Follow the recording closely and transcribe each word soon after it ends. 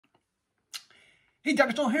Hey,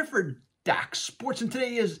 Dr. Stone here for Doc Sports, and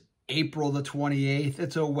today is April the 28th.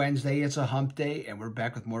 It's a Wednesday, it's a hump day, and we're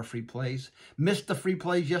back with more free plays. Missed the free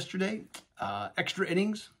plays yesterday. Extra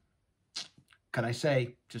innings, can I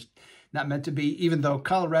say, just not meant to be, even though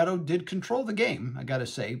Colorado did control the game, I got to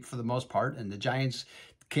say, for the most part, and the Giants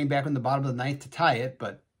came back in the bottom of the ninth to tie it,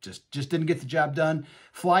 but just didn't get the job done.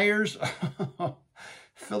 Flyers,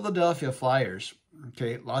 Philadelphia Flyers,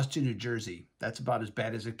 okay, lost to New Jersey. That's about as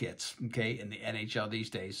bad as it gets, okay, in the NHL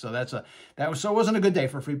these days. So it wasn't a good day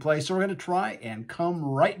for free play. So we're going to try and come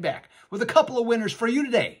right back with a couple of winners for you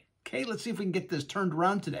today. Okay, let's see if we can get this turned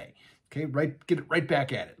around today. Okay, get it right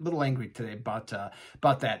back at it. A little angry today about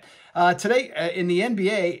that. Today in the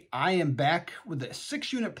NBA, I am back with a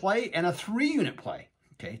 6-unit play and a 3-unit play.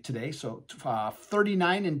 Okay, today, so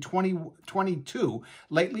 39 and 22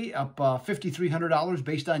 lately, up $5,300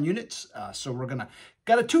 based on units. So we're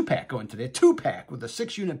got a 2-pack going today, a 2-pack with a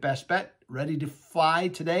 6-unit best bet ready to fly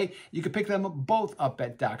today. You can pick them both up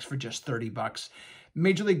at Docs for just $30.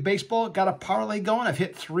 Major League Baseball, got a parlay going. I've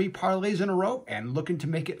hit 3 parlays in a row and looking to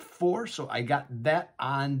make it 4. So I got that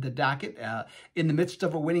on the docket in the midst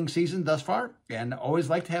of a winning season thus far. And always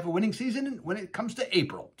like to have a winning season when it comes to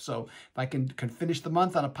April. So if I can finish the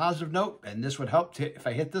month on a positive note, and this would help if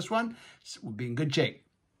I hit this one, we'll be in good shape.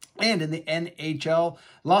 And in the NHL,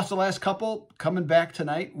 lost the last couple, coming back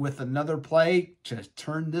tonight with another play to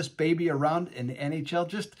turn this baby around in the NHL.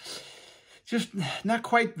 Just not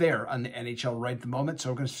quite there on the NHL right at the moment. So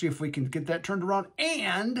we're going to see if we can get that turned around.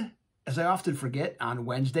 And as I often forget, on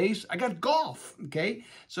Wednesdays, I got golf. Okay,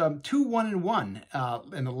 so I'm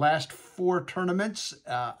 2-1-1 in the last 4 tournaments.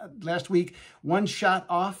 Last week, 1 shot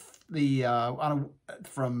off the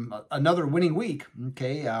from another winning week.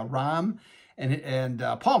 Okay, Rahm and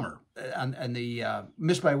Palmer, and the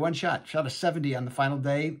missed by 1 shot. Shot a 70 on the final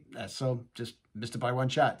day. So just missed it by 1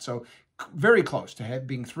 shot. So very close to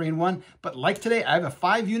being 3-1. But like today, I have a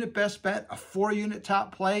 5-unit best bet, a 4-unit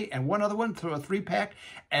top play, and one other one through a 3-pack.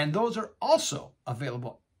 And those are also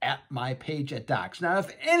available at my page at Docs. Now,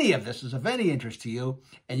 if any of this is of any interest to you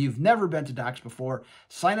and you've never been to Docs before,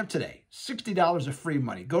 sign up today. $60 of free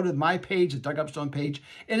money. Go to my page, the Doug Upstone page,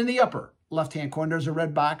 and in the upper left-hand corner, there's a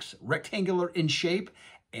red box, rectangular in shape,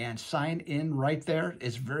 and sign in right there.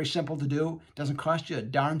 It's very simple to do. Doesn't cost you a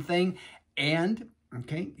darn thing. And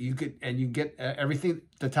okay, you get everything,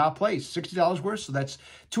 the top plays, $60 worth. So that's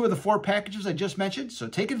 2 of the 4 packages I just mentioned. So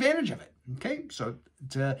take advantage of it. Okay, so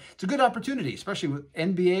it's a good opportunity, especially with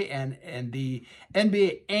NBA and the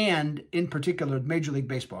NBA and in particular Major League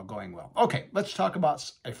Baseball going well. Okay, let's talk about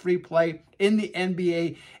a free play in the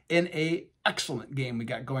NBA in a excellent game we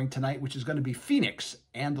got going tonight, which is going to be Phoenix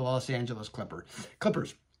and the Los Angeles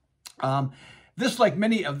Clippers. This, like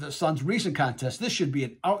many of the Suns' recent contests, this should be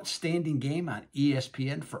an outstanding game on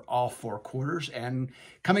ESPN for all 4 quarters. And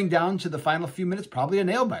coming down to the final few minutes, probably a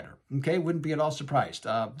nail-biter. Okay, wouldn't be at all surprised.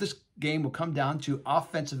 This game will come down to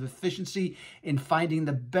offensive efficiency in finding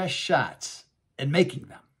the best shots and making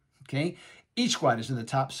them. Okay, each squad is in the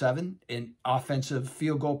top 7 in offensive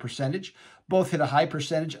field goal percentage. Both hit a high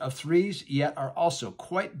percentage of 3s, yet are also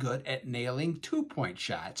quite good at nailing 2-point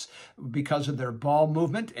shots because of their ball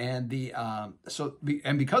movement, and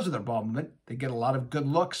because of their ball movement, they get a lot of good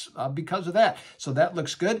looks because of that. So that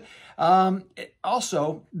looks good.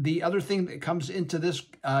 Also, the other thing that comes into this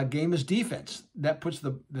game is defense. That puts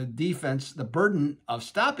the defense, the burden of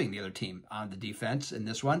stopping the other team on the defense in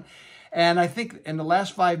this one. And I think in the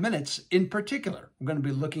last 5 minutes, in particular, we're going to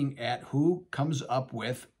be looking at who comes up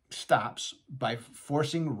with stops by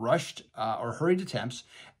forcing rushed or hurried attempts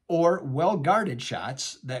or well-guarded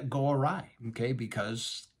shots that go awry, okay,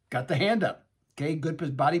 because got the hand up, okay,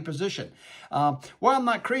 good body position. While I'm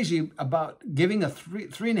not crazy about giving a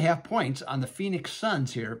 3.5 points on the Phoenix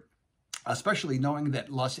Suns here, especially knowing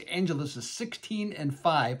that Los Angeles is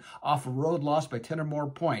 16-5 off a road loss by 10 or more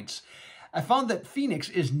points, I found that Phoenix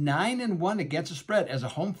is 9-1 against the spread as a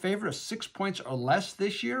home favorite of 6 points or less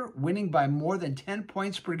this year, winning by more than 10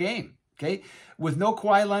 points per game. Okay, with no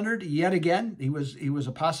Kawhi Leonard yet again, he was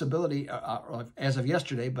a possibility as of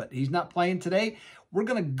yesterday, but he's not playing today. We're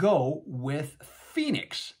going to go with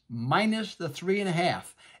Phoenix minus the 3.5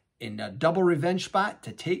 in a double revenge spot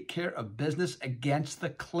to take care of business against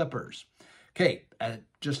the Clippers. Okay, I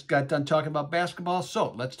just got done talking about basketball,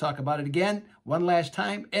 so let's talk about it again. One last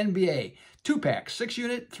time, NBA, 2-pack,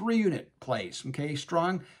 6-unit, 3-unit plays. Okay,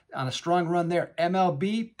 on a strong run there.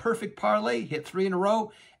 MLB, perfect parlay, hit 3 in a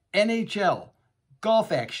row. NHL,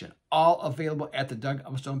 golf action, all available at the Doug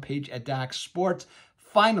Upstone page at Doc Sports.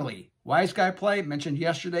 Finally, Wise Guy play, mentioned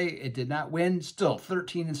yesterday, it did not win, still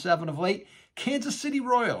 13-7 of late. Kansas City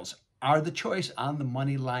Royals are the choice on the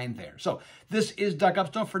money line there. So this is Duck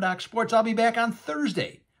Upstone for Doc Sports. I'll be back on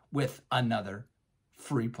Thursday with another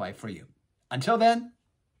free play for you. Until then,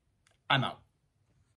 I'm out.